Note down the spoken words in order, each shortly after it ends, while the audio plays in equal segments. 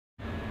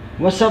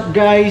What's up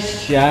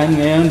guys? Yan,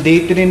 ngayon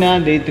day 3 na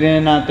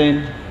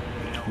natin.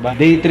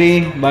 Day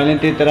 3, bali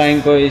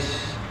titirahin ko is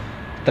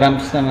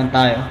traps naman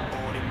tayo.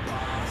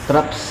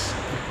 Traps.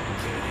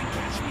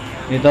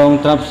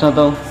 Itong traps na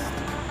to.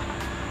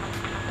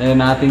 Tayo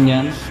natin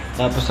yan.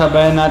 Tapos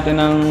sabayan natin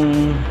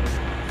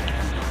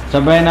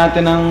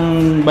ng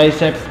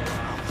bicep.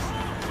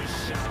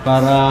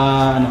 Para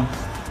ano?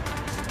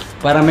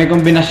 Para may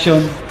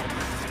kombinasyon.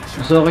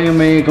 Gusto ko yung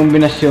may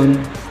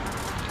kombinasyon.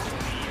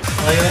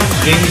 Ayun,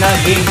 game na,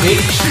 game 8.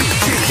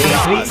 Game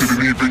 3.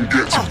 Didn't even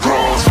get to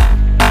cross.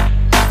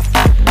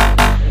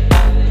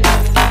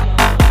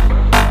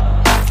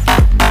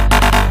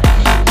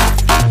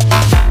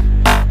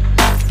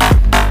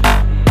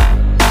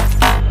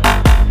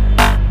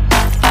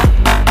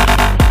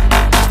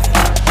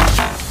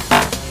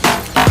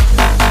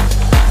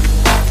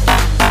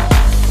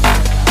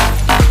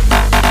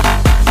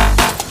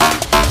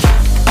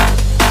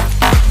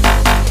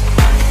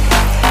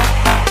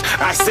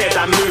 I said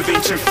I'm moving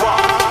too far.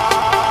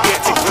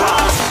 Get to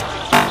class.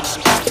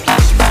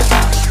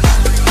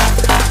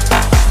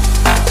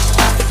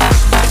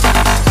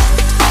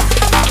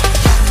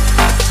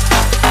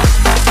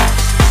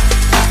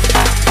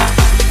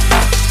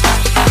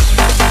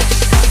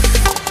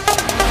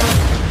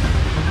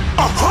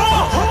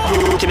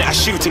 Looking at a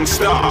shooting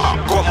star.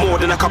 Got more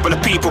than a couple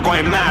of people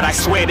going mad. I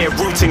swear they're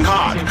rooting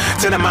hard.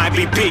 Tell them I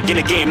be big in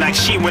the game like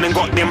she went and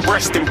got them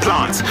breast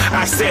implants.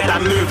 I said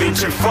I'm moving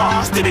too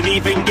fast. Didn't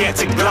even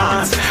get to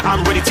glance.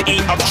 I'm ready to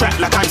eat up track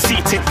like I'm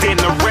seated in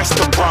a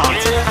restaurant.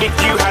 If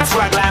you had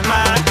swag like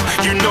mine,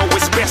 you know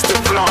it's best to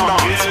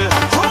flaunt.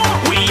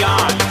 We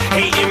aren't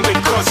hating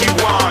because you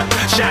aren't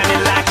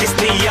shining like it's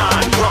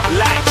neon. Rock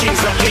like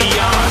kings of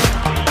Leon.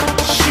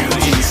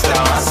 Shooting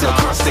stars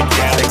across the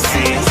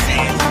galaxy.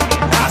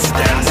 I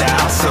stand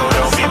out, so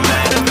don't be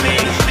mad at me.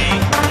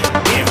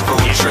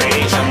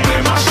 Infiltrate, I'm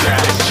with my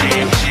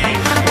strategy.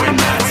 When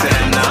I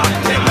turn up,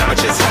 them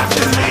amateurs have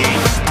to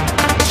leave.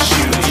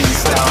 Shooting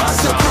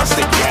stars across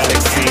the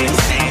galaxy.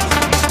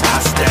 I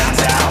stand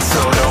out,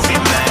 so don't be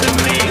mad at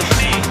me.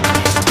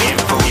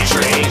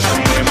 Infiltrate, I'm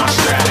with my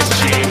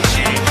strategy.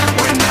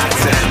 When I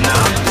turn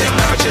up, them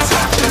amateurs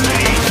have to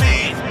leave.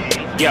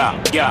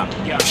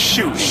 Yeah,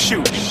 shoot,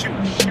 shoot.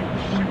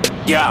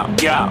 Yeah,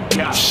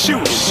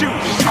 shoot, shoot.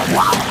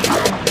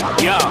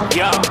 Yeah,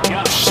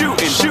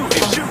 shooting, shooting.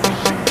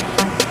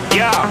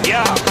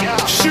 Yeah,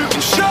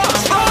 shooting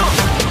shots.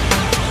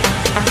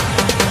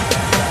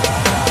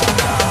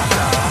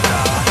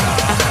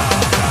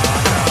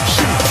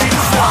 Shooting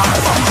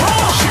stars,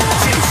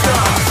 shooting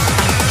stars,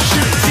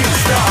 shooting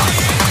stars,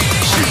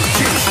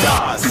 shooting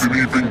stars.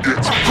 Didn't even get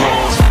to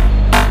cross.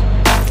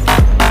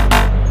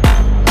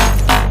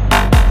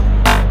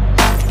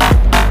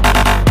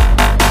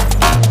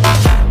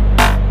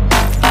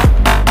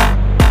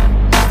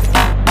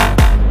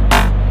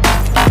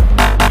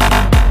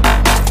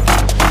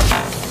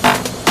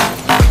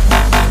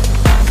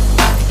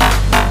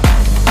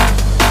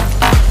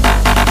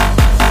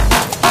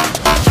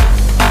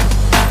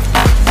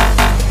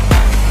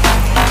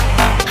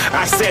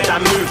 I said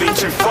I'm moving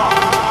too far.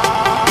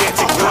 Get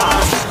to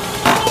class.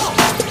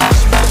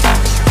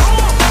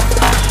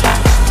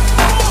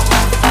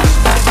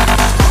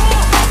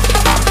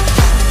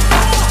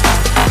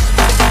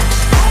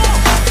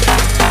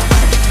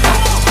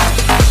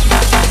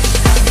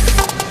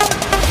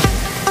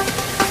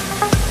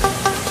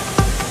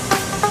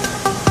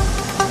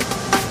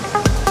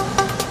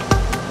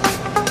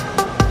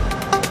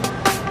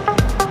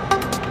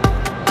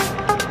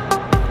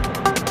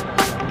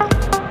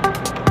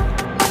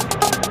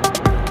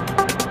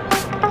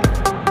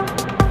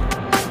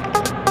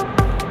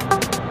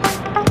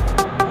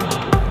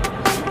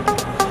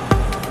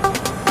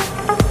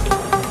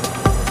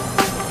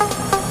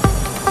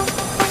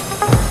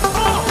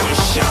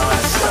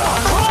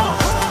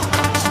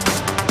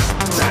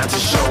 Time to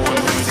show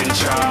him who's in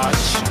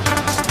charge.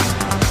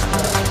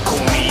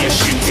 Call me a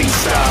shooting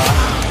star.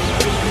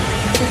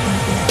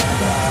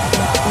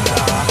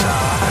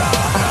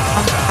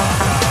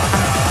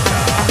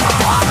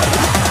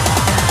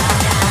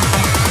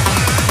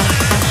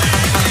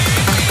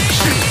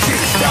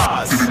 Shooting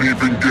stars. Didn't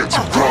even get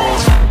to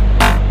cross.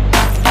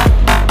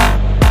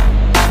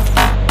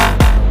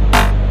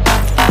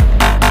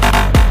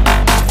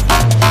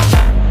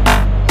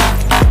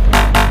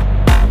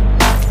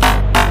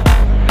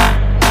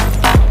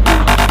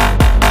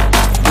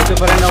 Dito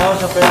pa rin ako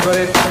sa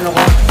favorite ano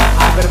ko,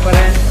 upper pa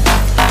rin.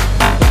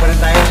 Dito pa rin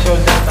tayo,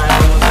 shoulder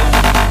tayo dyan.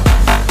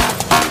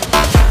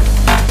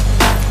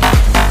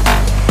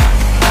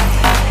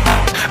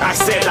 I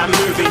said I'm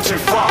moving too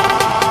far.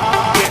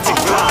 Get to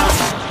class.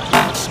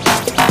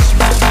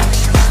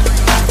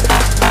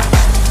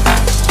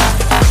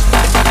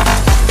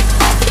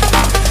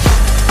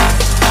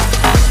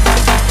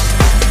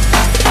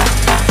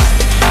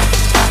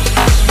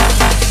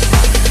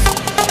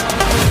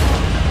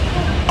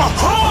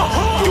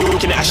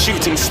 Looking at a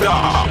shooting star.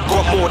 star.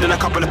 Got more than a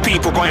couple of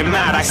people going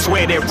mad, I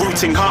swear they're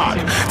rooting hard.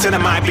 Tell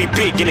them I'd be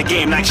big in the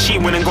game like she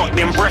went and got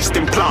them breast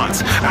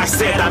implants. I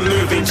said I'm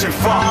moving too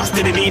fast,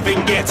 didn't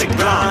even get to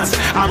glance.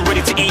 I'm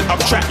ready to eat up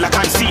track like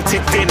I'm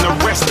seated in a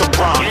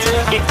restaurant.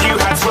 If you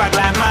had swag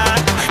like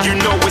mine, you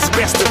know it's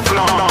best to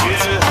flaunt.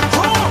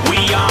 We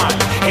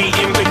aren't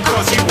hating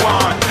because you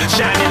aren't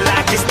shining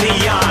like it's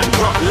neon,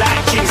 rock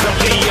like kings of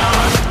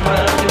Leon.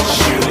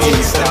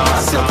 Shooting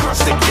stars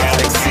across the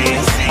galaxy,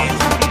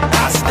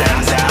 I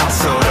stand out,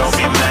 so don't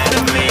be mad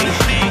at me.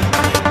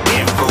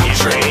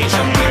 Infiltrate,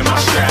 I'm with my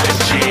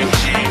strategy.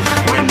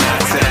 When I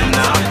turn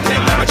up,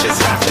 them amateurs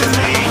have to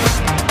leave.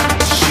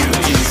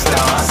 Shooting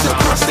stars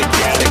across the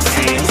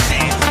galaxy,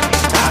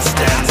 I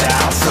stand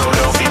out, so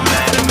don't be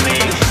mad at me.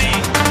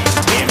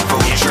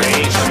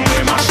 Infiltrate, I'm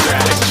with my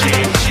strategy.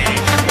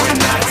 When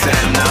I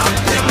turn up,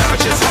 them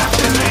amateurs have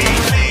to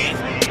leave.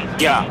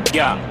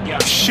 Yeah,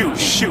 shoot,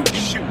 shoot,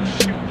 shoot.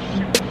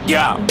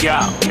 Yeah,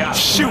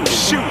 shoot,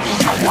 shoot.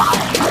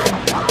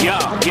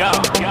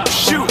 Yeah,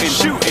 shooting,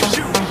 shooting,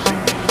 shoot.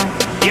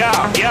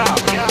 Yeah,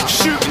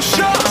 shooting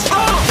shots.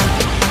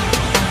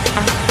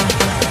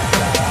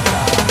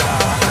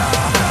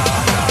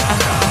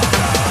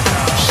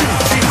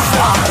 Shooting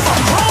stars,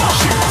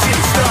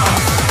 shooting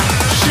stars,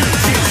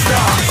 shooting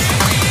stars,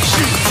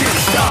 shooting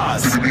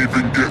stars. Didn't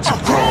even get to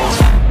cross.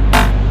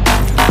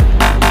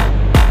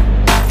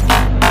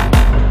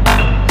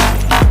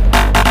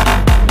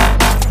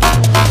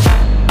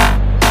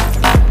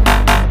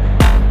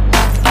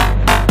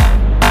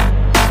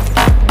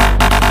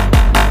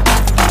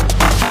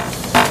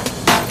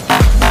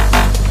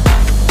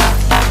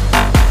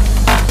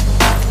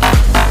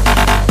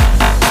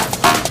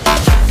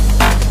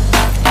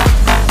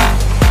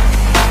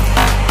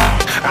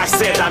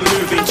 I'm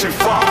moving too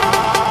far,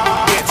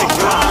 get to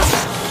glass.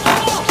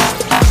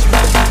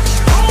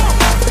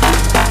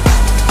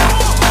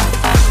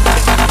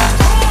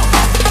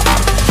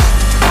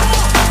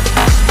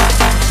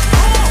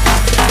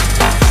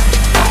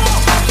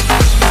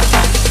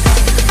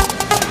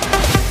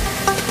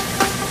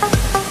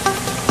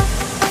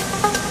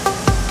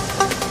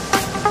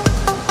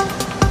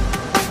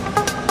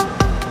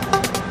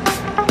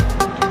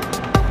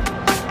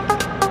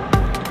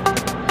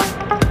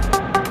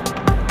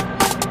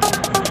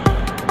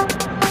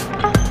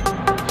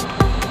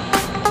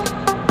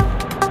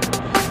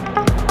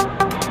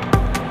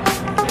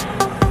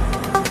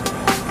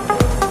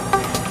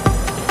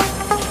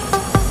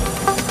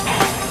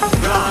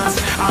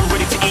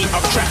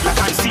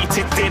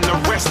 In a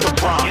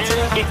restaurant.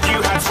 If you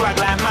had swag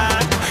like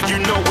mine, you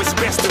know it's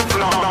best to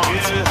flaunt.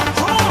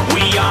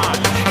 We aren't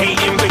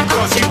hating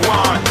because you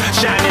aren't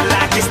shining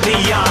like it's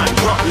neon,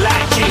 rock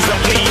like kings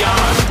of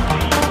Leon.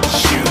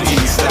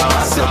 Shooting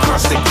stars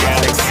across the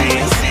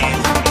galaxy,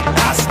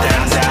 I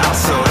stand out,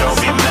 so don't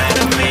be mad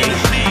at me.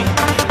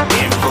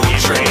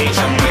 Infiltrate,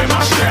 I'm with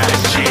my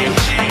strategy.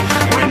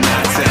 When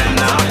I turn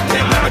up,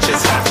 them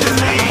amateurs have to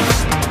leave.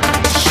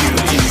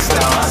 Shooting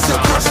stars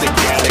across the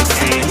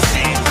galaxy,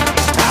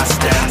 I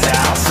stand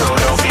out, so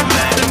don't be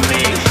mad at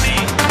me.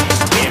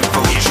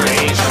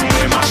 Infiltrate, I'm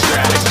with my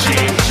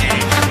strategy.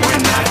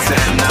 When I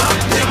turn up,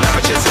 them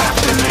amateurs have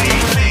to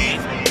leave.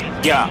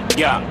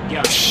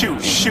 Yeah,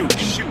 shoot, shoot,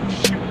 shoot.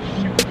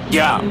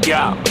 Yeah,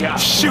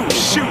 shoot,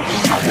 shoot.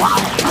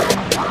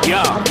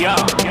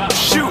 Yeah,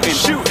 shooting,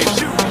 shooting,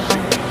 shoot.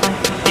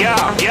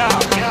 Yeah,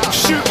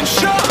 shooting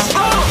shots.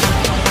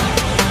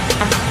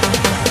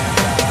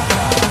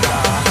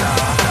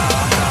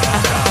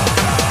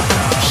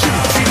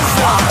 Shooting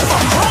stars,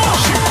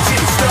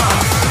 shooting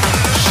stars,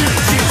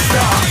 shooting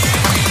stars,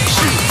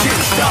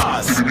 shooting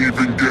stars. Didn't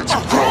even get to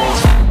cross.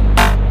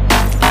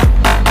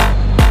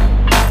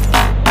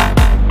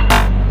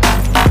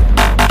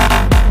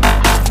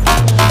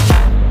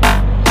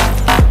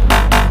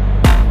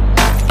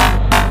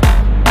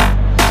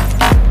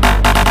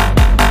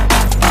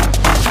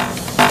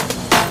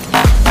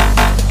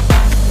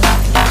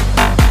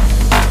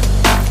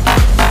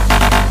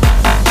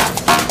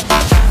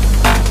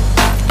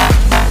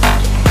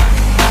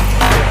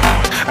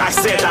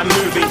 I'm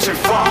moving too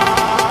far,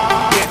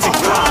 get to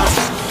glass.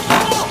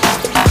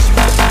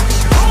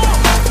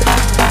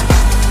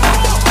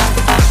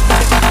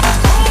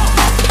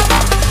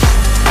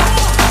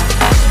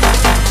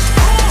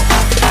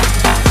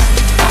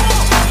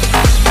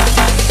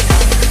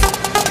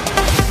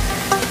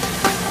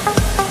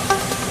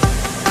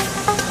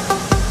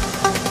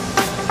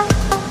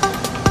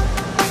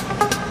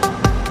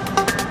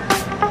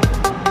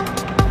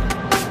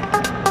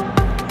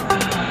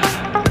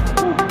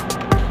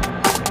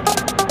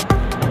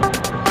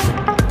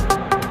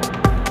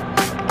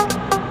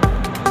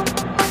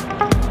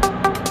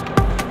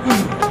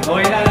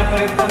 Okay lang,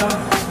 napalit ka no?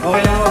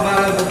 Okay lang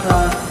mabagal basta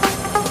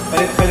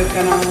palit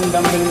ka ng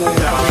dumbbell mo.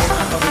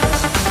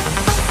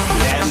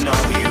 Let them know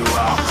who you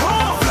are,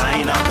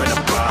 flying up in a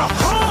bar,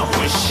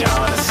 wish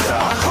on a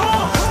star.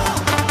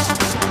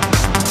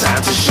 Time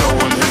to show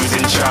them who's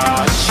in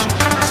charge.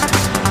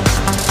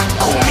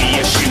 Call me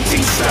a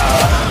shooting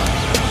star.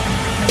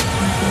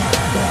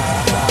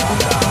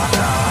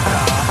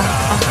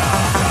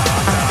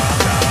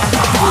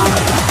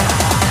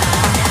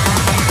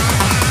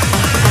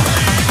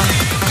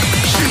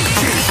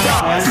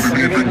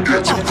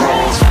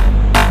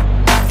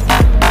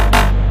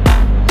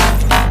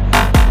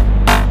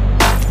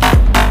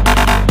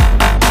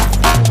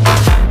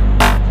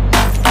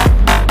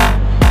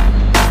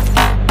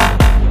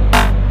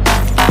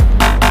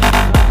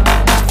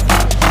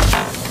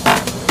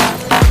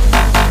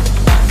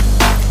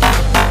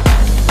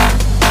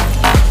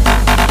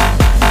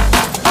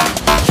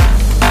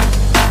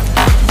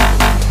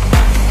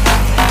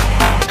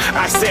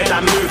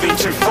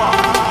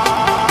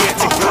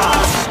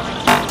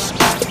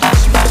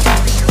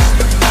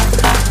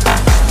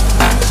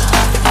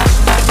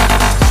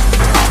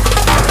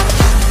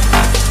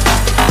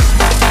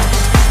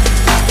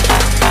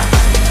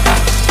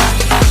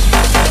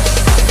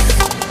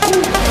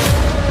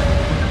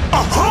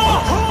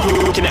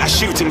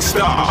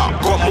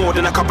 Got more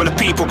than a couple of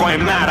people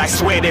going mad, I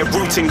swear they're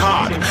rooting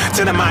hard.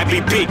 Till I might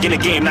be big in the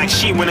game like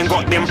she went and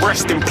got them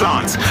breast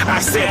implants. I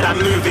said I'm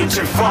moving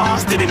too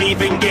fast, didn't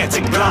even get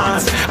a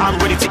glance.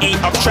 I'm ready to eat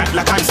up track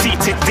like I'm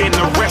seated in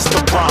a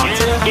restaurant.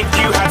 If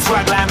you had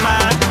swag like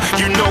mine,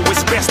 you know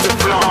it's best to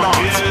flaunt.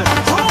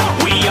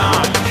 We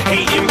aren't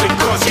hating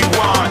because you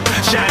aren't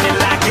shining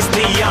like it's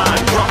neon,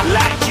 rock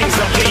like kings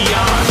of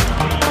Leon.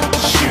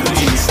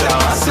 Shooting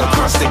stars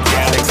across the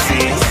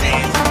galaxy,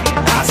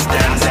 I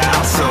stand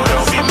out so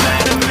don't be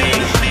mad at me.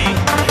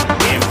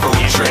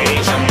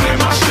 Infiltrate, I'm with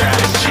my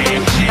strategy.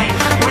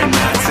 When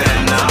I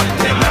turn up,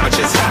 them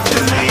amateurs have to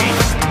leave.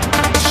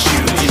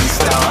 Shooting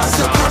stars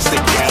across the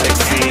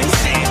galaxy,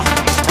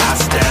 I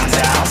stand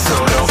out so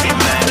don't be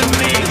mad at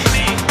me.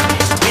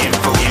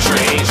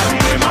 Infiltrate, I'm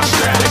with my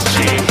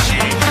strategy.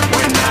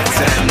 When I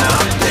turn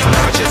up, them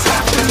amateurs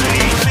have to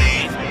leave.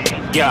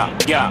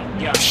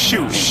 Yeah,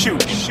 shoot,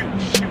 shoot, shoot.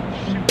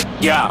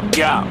 Yeah,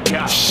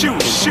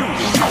 shoot, shoot.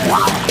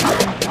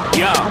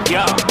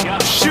 Yeah,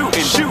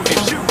 shooting,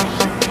 shooting, shooting.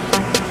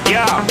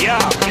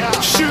 Yeah,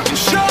 shooting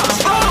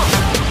shots.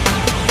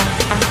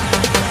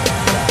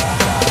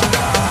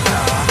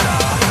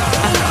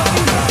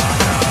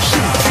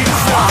 Shooting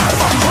stars,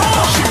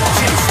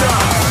 shooting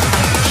stars,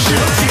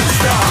 shooting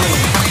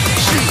stars,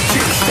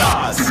 shooting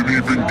stars. Didn't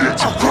even get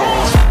to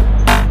cross.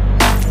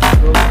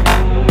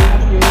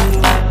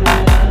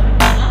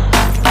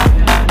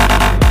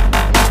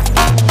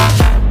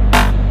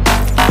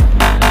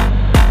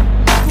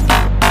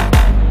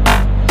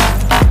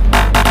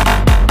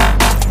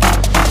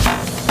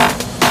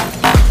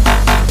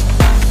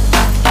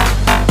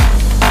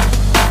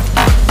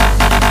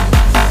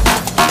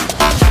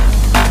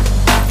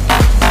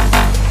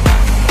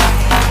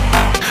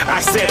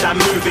 I'm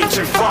moving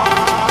too far,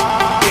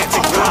 get to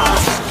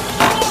glance.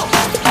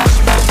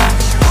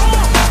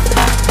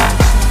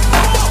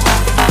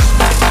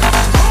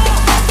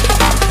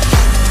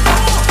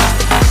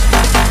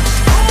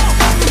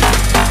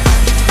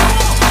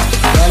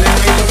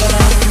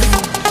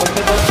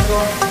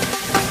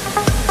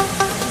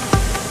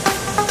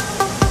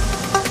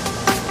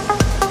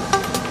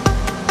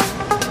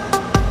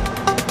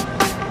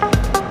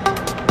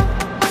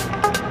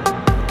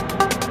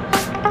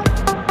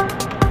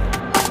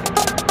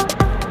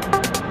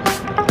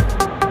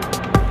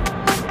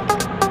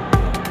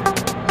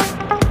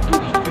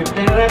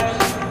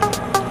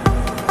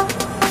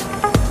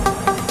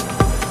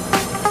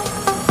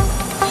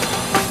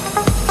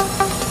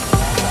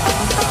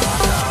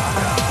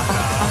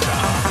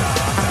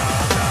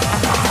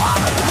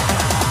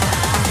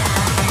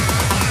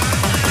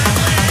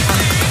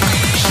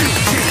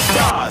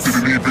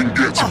 Didn't even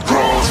get to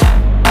cross.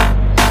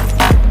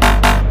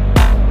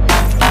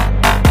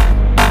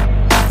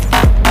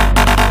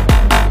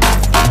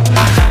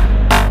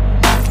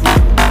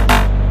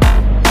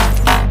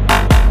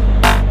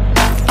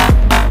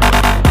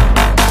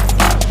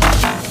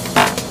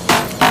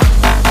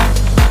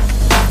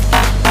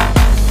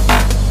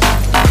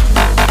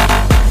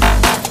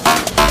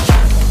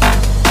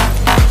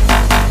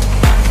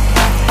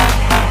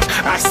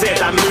 I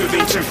said I'm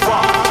moving too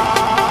far,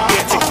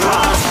 get to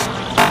glance.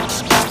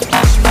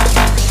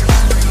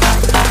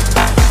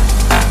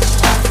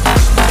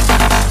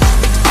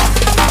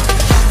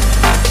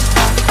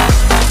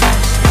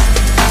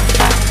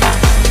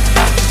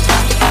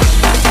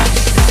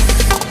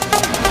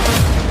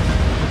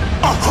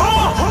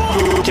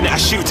 Looking at a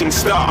shooting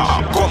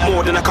star, got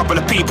more than a couple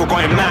of people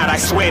going mad, I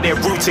swear they're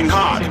rooting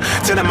hard.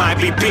 Till I might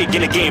be big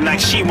in the game like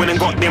she went and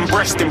got them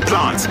breast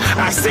implants.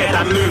 I said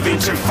I'm moving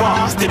too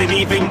fast, didn't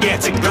even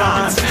get a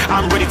glance.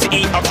 I'm ready to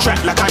eat up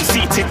track like I'm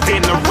seated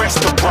in a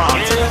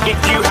restaurant. If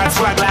you had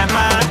swag like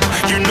mine,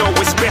 you know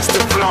it's best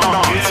to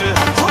flaunt.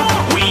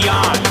 We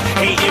aren't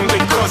hating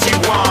because you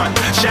aren't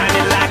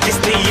shining like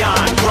it's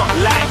neon, rock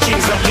like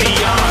kings of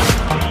Leon.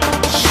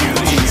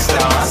 Shooting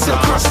stars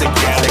across the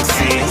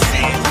galaxy,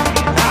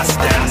 I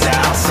stand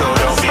out, so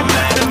don't be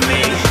mad at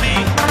me.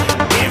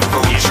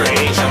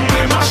 Infiltrate, I'm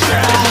with my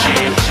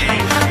strategy.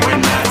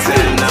 When I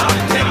turn up,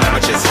 them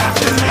amateurs have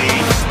to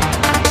leave.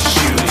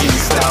 Shooting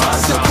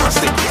stars across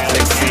the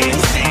galaxy,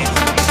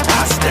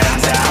 I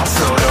stand out,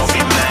 so don't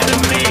be mad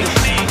at me.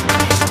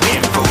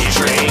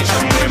 Infiltrate,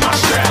 I'm with my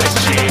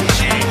strategy.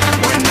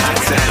 When I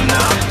turn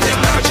up, them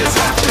amateurs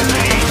have to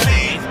leave.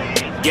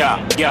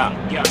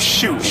 Yeah,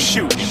 shoot,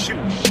 shoot, shoot.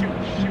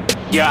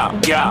 Yeah,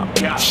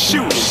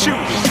 shoot, shoot.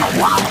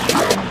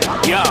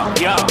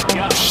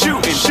 Yeah,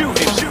 shooting,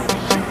 shooting, shooting.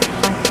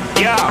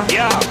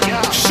 Yeah,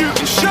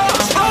 shooting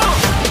shots.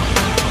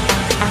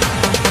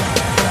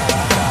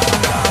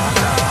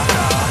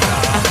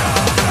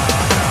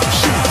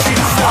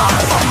 Shooting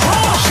stars,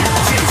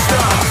 shooting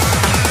stars,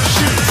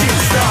 shooting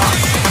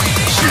stars,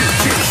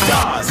 shooting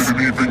stars.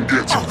 Didn't even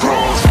get to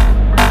cross.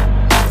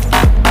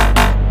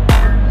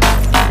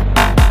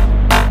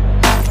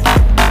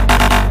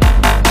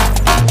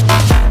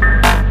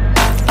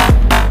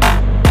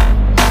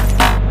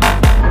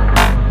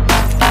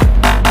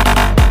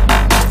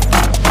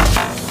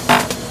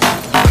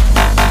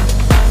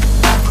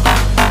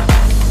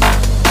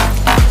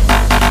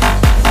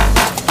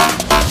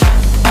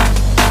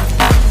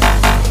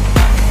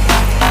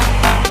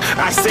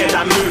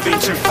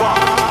 too far.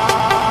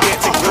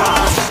 Get to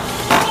glass.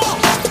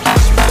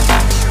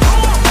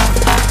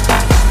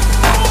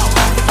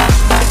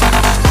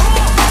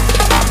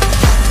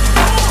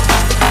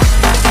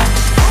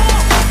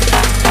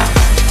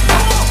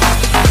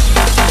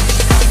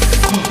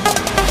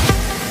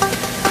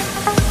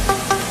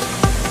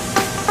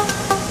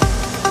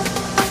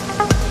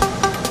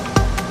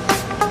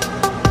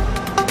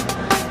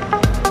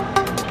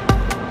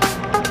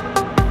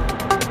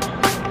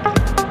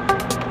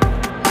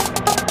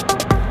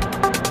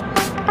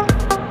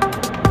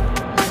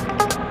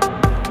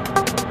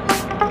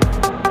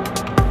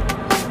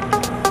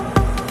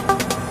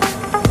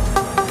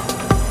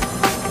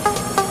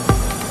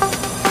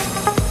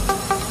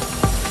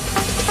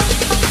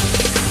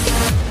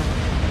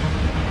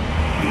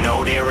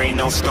 No, there ain't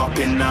no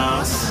stopping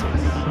us.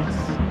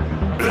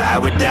 Fly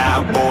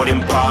without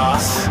boarding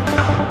pass.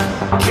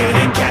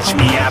 Couldn't catch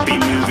me, I'll be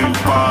moving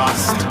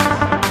fast.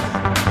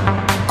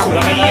 Call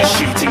me a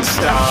shooting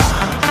star.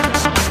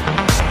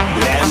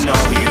 Let 'em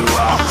know who you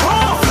are.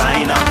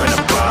 Flying up in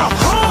a bar.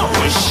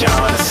 Wish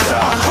on a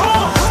star.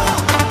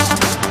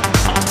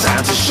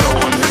 Time to show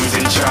 'em who's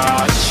in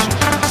charge.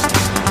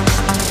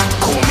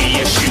 Call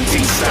me a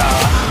shooting star.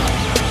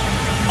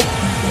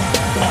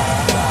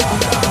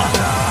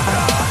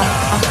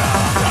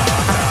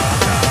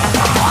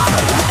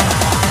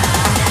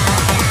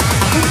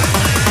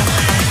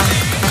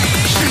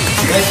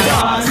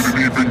 Didn't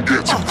even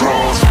get to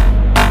cross.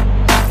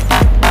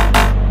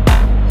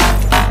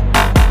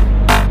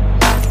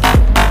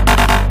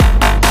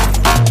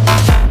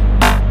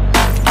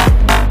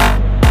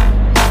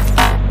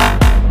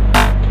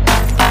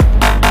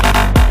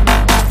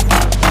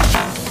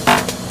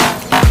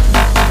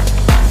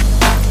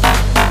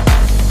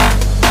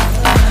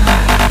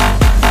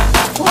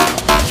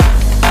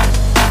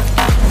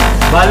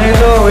 Bale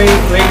ito,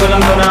 way ko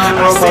lang to ng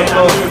workout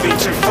ko.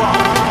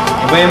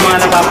 Iba yung mga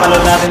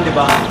napapaload natin, di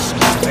ba?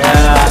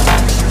 Kaya,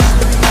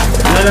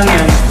 ano lang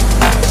yan.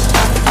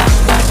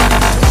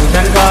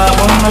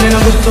 Kung alin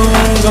ang gusto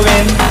mong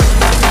gawin,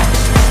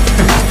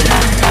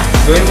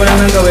 gawin ko lang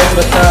ng gawin,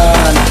 basta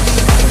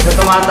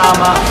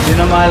tumatama, yun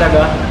ang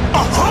mahalaga.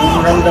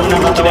 Kung ramdam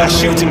ng katawan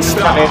yung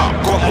sakit,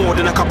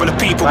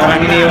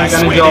 parang iniwan ka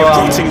ng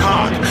jowa mo.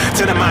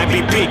 Till I might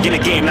be big in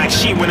the game like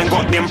she went and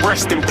got them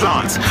breast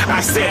implants.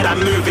 I said I'm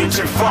moving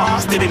too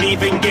fast, didn't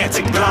even get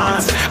a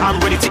glance. I'm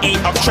ready to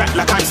eat up track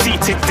like I'm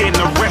seated in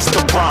a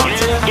restaurant.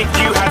 If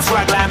you had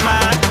swag like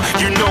mine,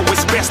 you know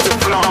it's best to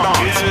flaunt.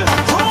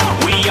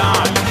 We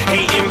aren't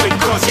hating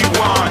because you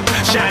aren't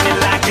shining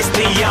like it's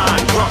neon,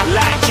 rock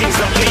like kings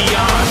of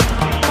Leon.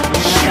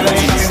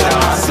 Shooting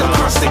stars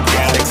across the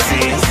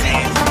galaxy.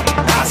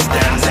 I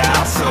stand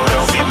out, so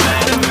don't be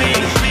mad at me.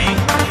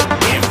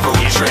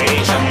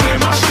 Infiltrate, I'm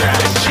with my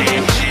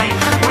strategy.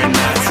 When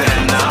I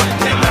turn up,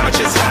 then I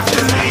just have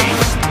to leave.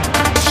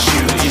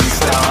 Shooting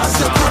stars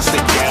across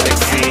the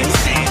galaxy.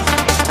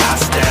 I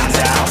stand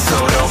out, so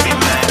don't be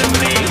mad at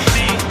me.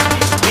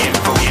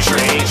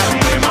 Infiltrate, I'm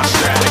with my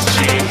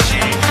strategy.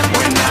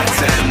 When I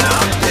turn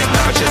up, then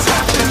I just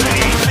have to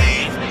leave.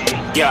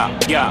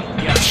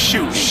 Yeah,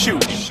 shoot,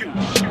 shoot.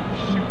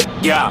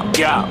 Yeah,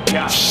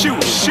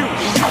 shoot, shoot.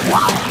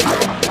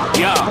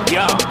 Yeah,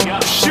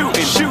 shoot,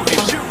 shoot.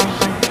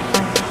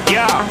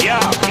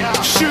 Yeah,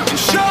 shooting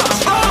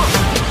shots.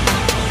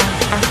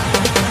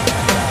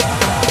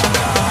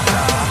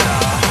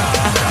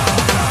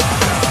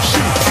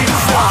 Shooting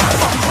stars.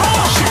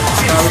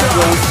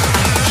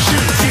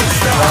 Shooting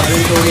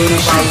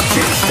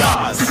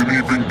stars. Didn't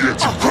even get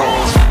to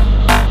cross.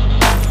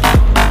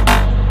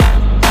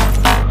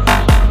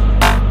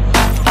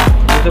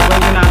 Ito po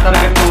yung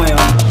tinatarget ko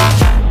ngayon.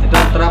 Ito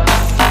ang traps,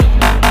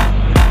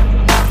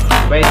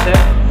 bicep,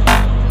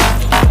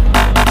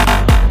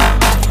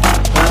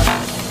 traps.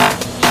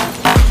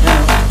 Yan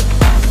o.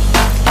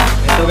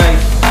 Ito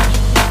guys.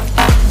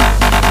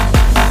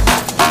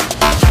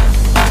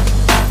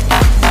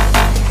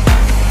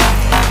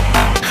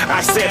 I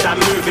said I'm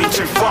moving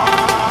too far.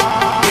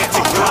 Get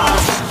to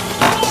glass.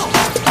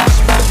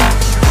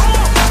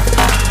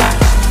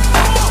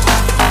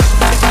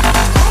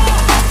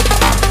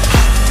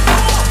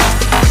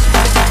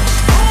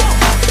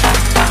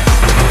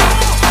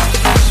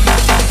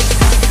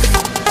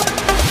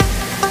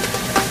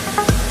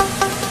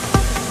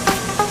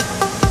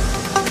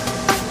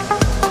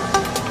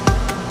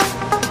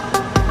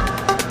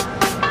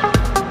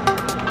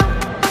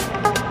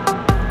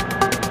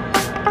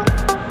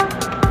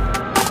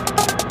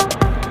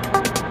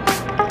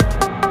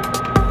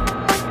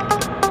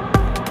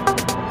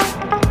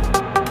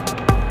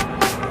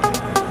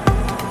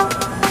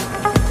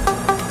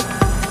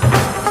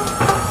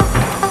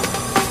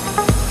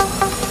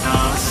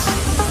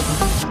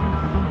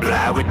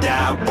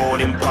 Without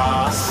boarding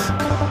pass,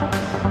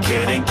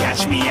 couldn't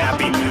catch me, I'll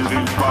be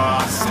moving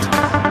fast.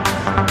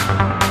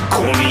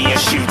 Call me a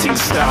shooting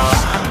star.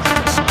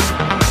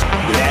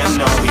 Let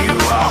 'em know who you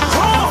are.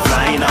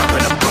 Flying up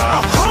in a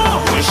bar.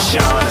 Wish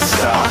on a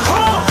star.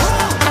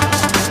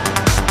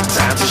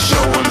 Time to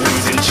show 'em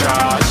who's in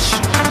charge.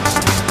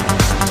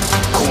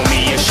 Call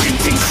me a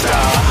shooting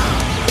star.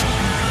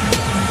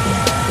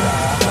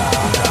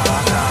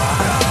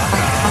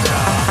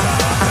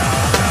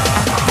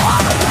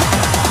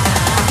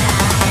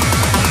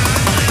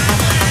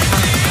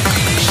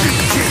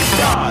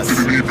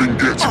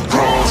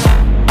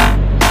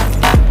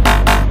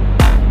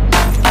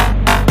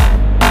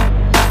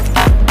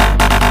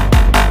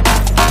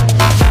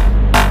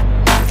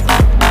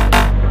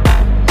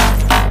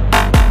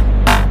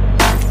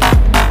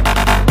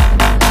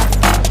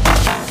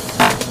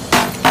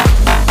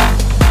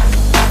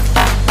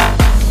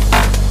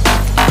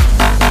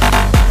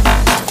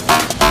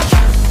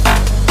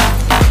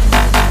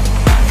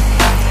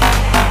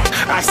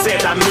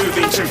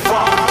 moving too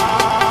far.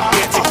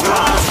 Get it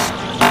glass.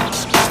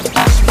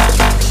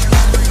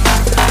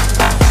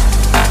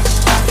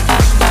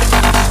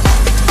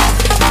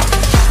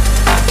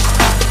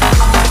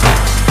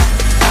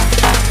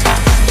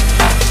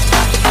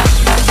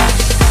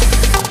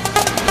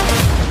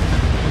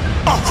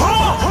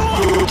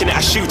 Looking at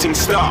a shooting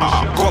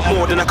star. Got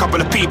more than a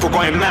couple of people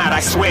going mad. I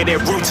swear they're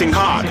rooting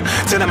hard.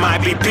 Tell them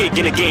I'd be big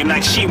in the game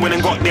like she went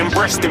and got them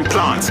breast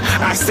implants.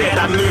 I said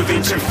I'm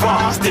moving too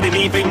fast, didn't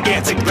even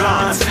get a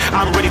glance.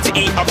 I'm ready to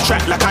eat up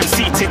track like I'm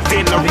seated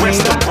in a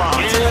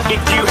restaurant.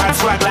 If you had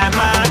swag like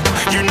mine,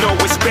 you know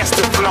it's best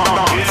to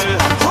flaunt.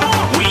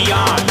 We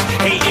aren't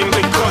hating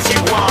because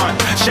you aren't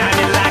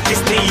shining like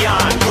it's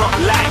neon, rock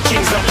like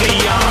kings of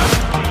Leon.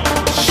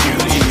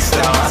 Shooting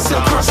stars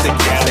across the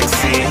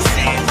galaxy.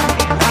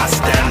 I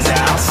stand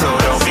out, so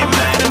don't be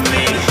mad at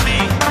me.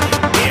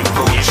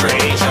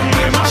 Infiltrate, I'm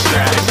with my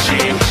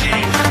strategy.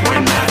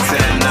 When I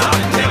turn up,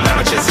 then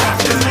I just have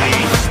to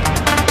leave.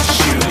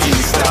 Shooting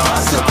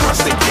stars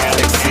across the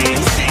galaxy.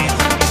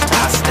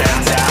 I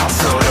stand out,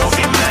 so don't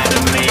be mad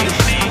at me.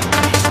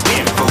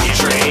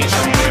 Infiltrate,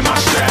 I'm with my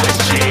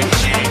strategy.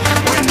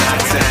 When I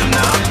turn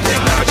up,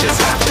 then I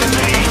just have to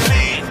leave.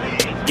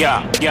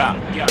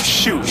 Yeah,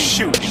 shoot,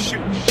 shoot.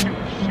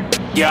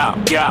 Yeah,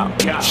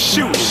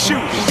 shoot,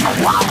 shoot.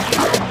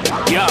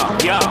 Yeah,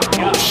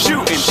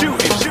 shooting,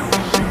 shooting.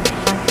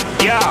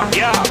 Yeah,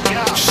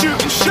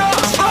 shooting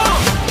shots.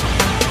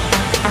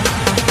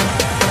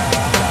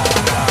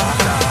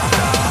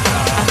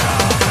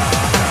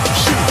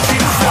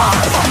 Shooting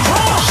stars,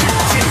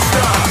 shooting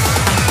stars,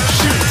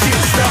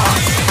 shooting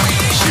stars,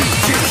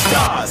 shooting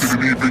stars.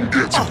 Didn't even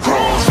get to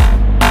cross.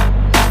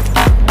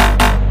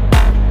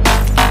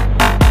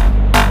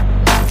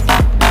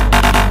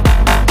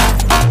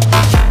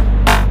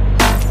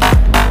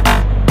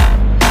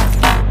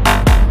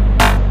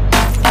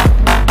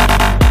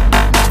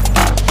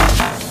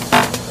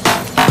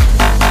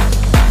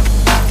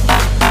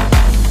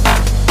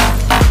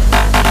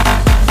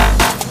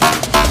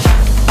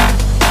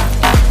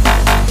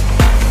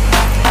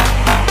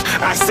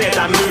 I said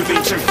I'm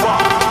moving too far.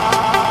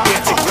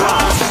 Get it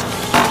glass.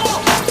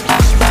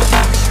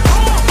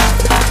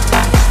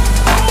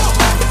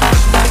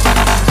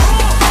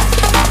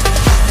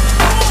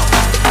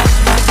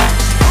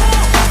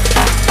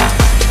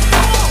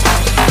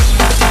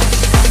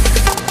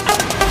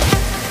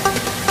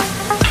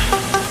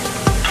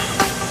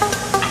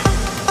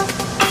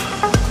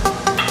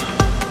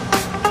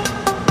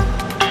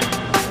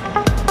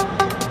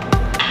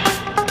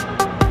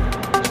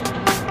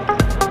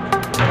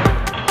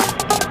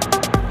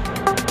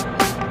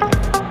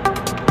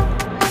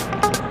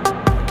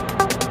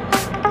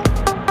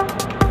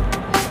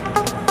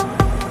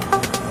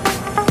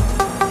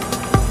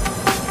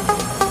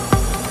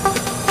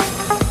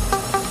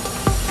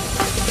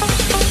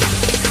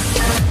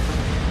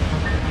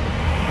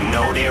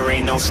 No, there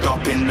ain't no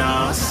stopping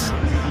us.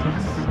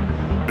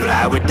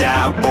 Fly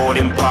without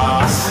boarding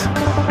pass.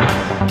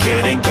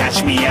 Couldn't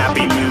catch me, I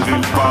be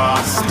moving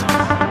fast.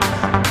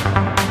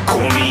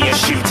 Call me a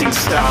shooting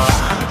star.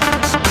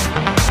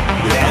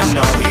 Let 'em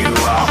know who you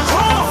are.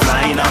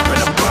 Flying up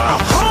in a bar.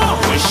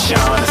 Wish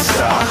on a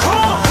star.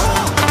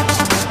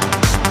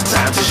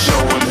 Time to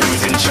show 'em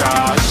who's in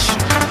charge.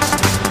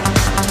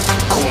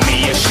 Call me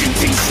a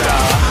shooting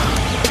star.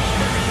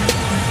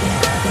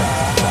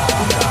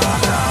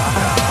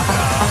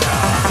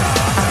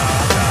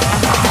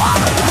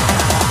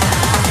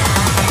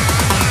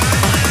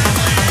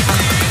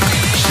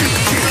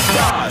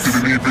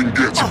 Didn't even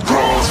get to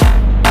cross.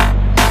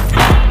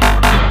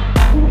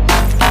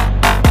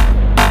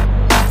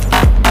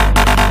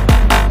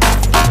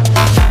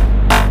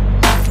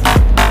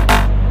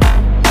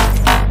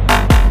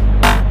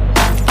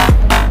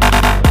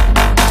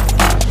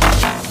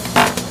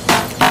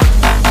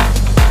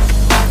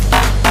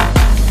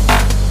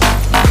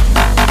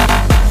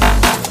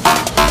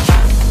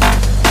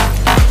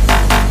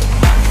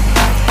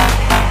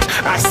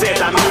 I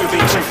said I'm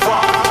moving too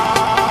far.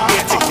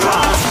 Get it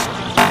glass.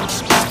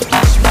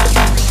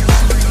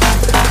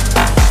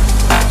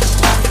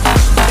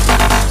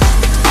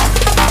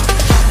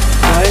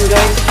 So ayun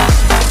guys,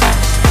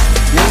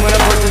 yun muna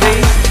for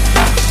today.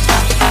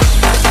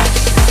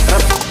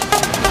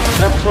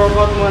 Traps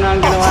workout muna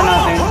ang ginawa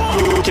natin.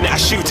 Looking at a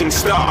shooting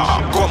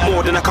star. Got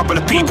more than a couple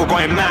of people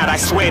going mad. I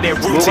swear they're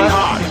rooting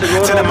hard.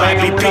 Tell them I'd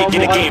be big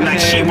in the game like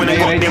she went and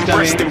got them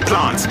breast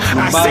implants.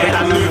 I said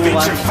I'm moving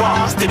too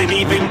fast, didn't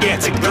even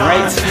get a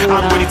glance.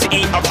 I'm ready to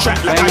eat up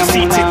track like I'm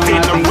seated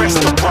in a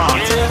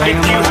restaurant. If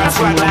you had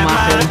swag like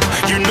mine,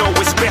 you know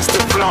it's best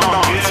to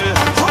flaunt.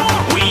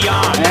 We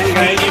aren't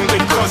hating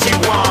because you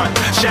aren't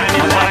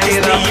shining like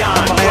it's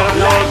neon, rock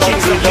like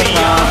kings of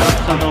Leon.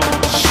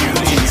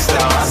 Shooting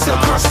stars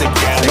across the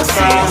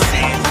galaxy.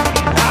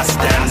 I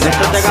stand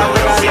out, so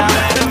don't be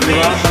mad at me.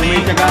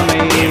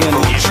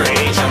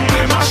 Infiltrate, I'm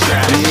with my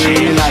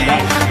strategy.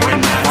 When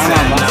I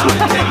turn up,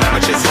 then I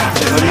just have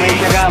to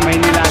leave.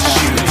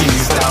 Shooting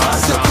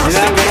stars across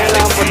the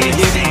galaxy.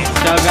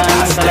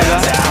 I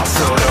stand out,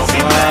 so don't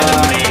be mad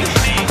at me.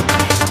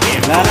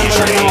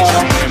 Infiltrate,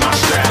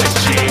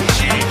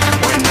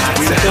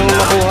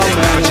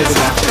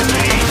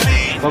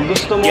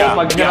 gusto mo,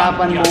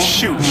 paghirapan mo,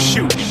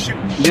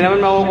 hindi naman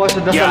makukuha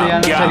sa dasal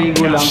yan, sa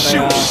ligo lang,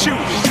 kaya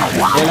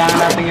kailangan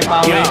nating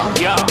ipawis.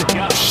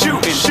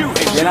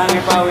 Kailangan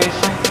ipawis.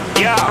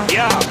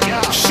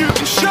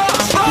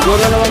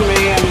 Siguro naman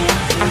may,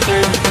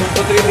 sa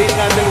 3 days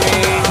natin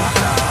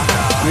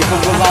may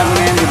pagbabago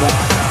na yan, di ba?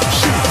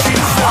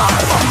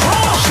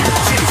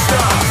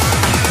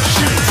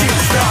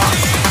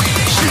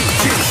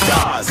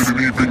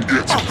 Didn't even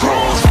get to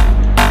cross.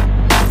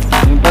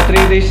 Yung pa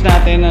 3 days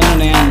natin, ano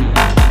na yan,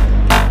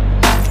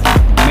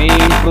 may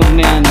improve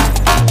na yan.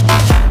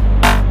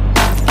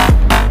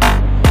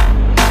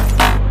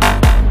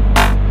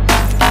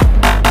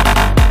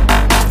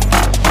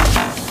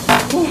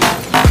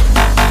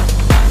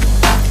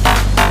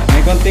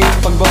 May konting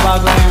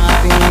pagbabago na yung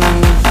ating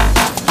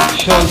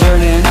shoulder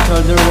na yan,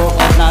 shoulder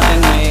workout natin.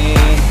 May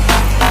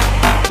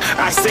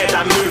I said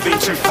I'm moving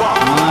too far.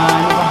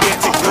 Get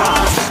to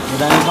class.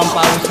 madami pang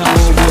pawis na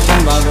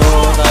uubusin bago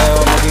tayo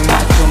maging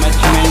macho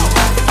men.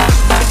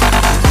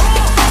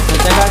 So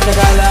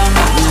tsaga lang.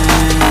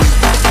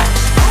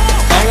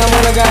 Kaya nga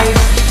muna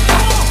guys.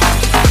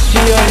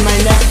 See you in my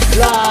next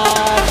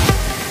vlog.